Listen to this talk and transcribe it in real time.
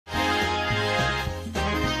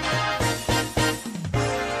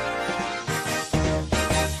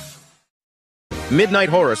Midnight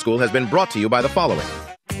Horror School has been brought to you by the following.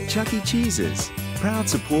 Chuck E. Cheese's, proud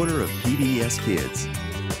supporter of PBS Kids.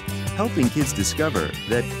 Helping kids discover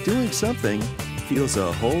that doing something feels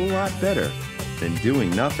a whole lot better than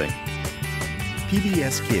doing nothing.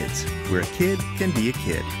 PBS Kids, where a kid can be a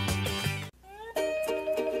kid.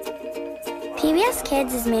 PBS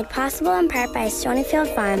Kids is made possible in part by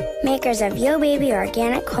Stonyfield Farm, makers of Yo Baby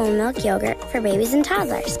organic whole milk yogurt for babies and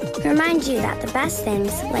toddlers. Remind you that the best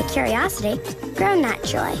things, like curiosity, grow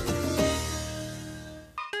naturally.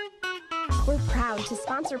 We're proud to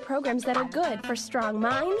sponsor programs that are good for strong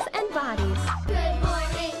minds and bodies. Good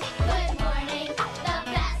morning, the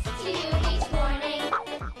best to you each morning.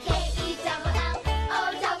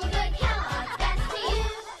 K-E-double-L-O double good Kellogg's best to you.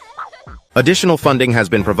 Additional funding has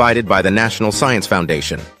been provided by the National Science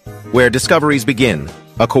Foundation, where discoveries begin,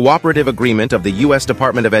 a cooperative agreement of the U.S.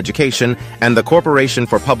 Department of Education and the Corporation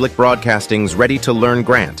for Public Broadcasting's Ready to Learn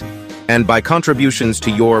grant, and by contributions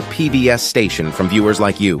to your PBS station from viewers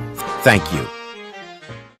like you. Thank you.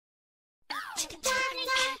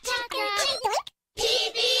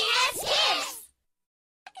 PBS Kids!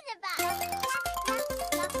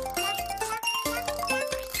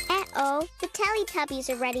 Uh-oh, the Teletubbies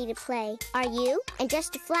are ready to play. Are you? And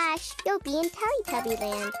just a flash, you'll be in Teletubby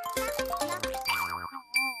Land.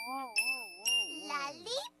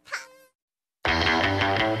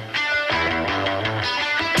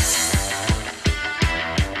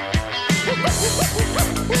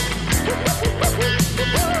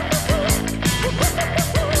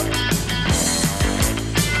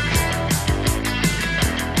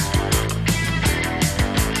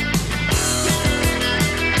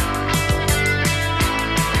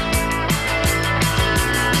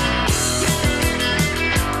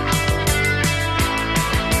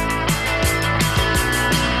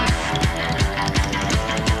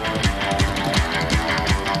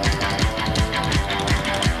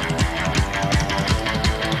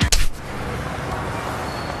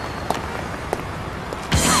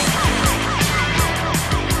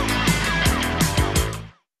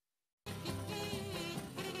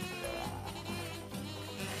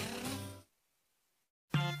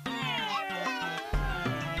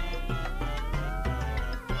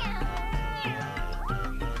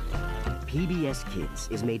 PBS Kids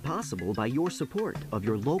is made possible by your support of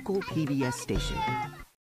your local PBS station.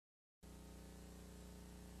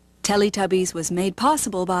 Teletubbies was made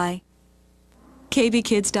possible by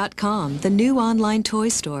KBKids.com, the new online toy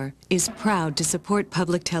store, is proud to support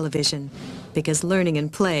public television because learning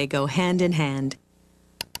and play go hand in hand.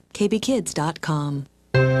 KBKids.com.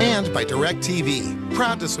 And by DirecTV,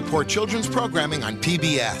 proud to support children's programming on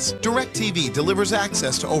PBS. DirecTV delivers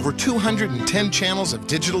access to over 210 channels of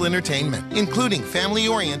digital entertainment, including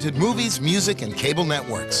family-oriented movies, music, and cable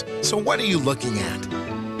networks. So what are you looking at?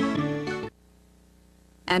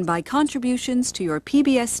 And by contributions to your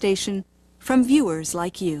PBS station from viewers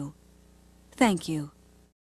like you. Thank you.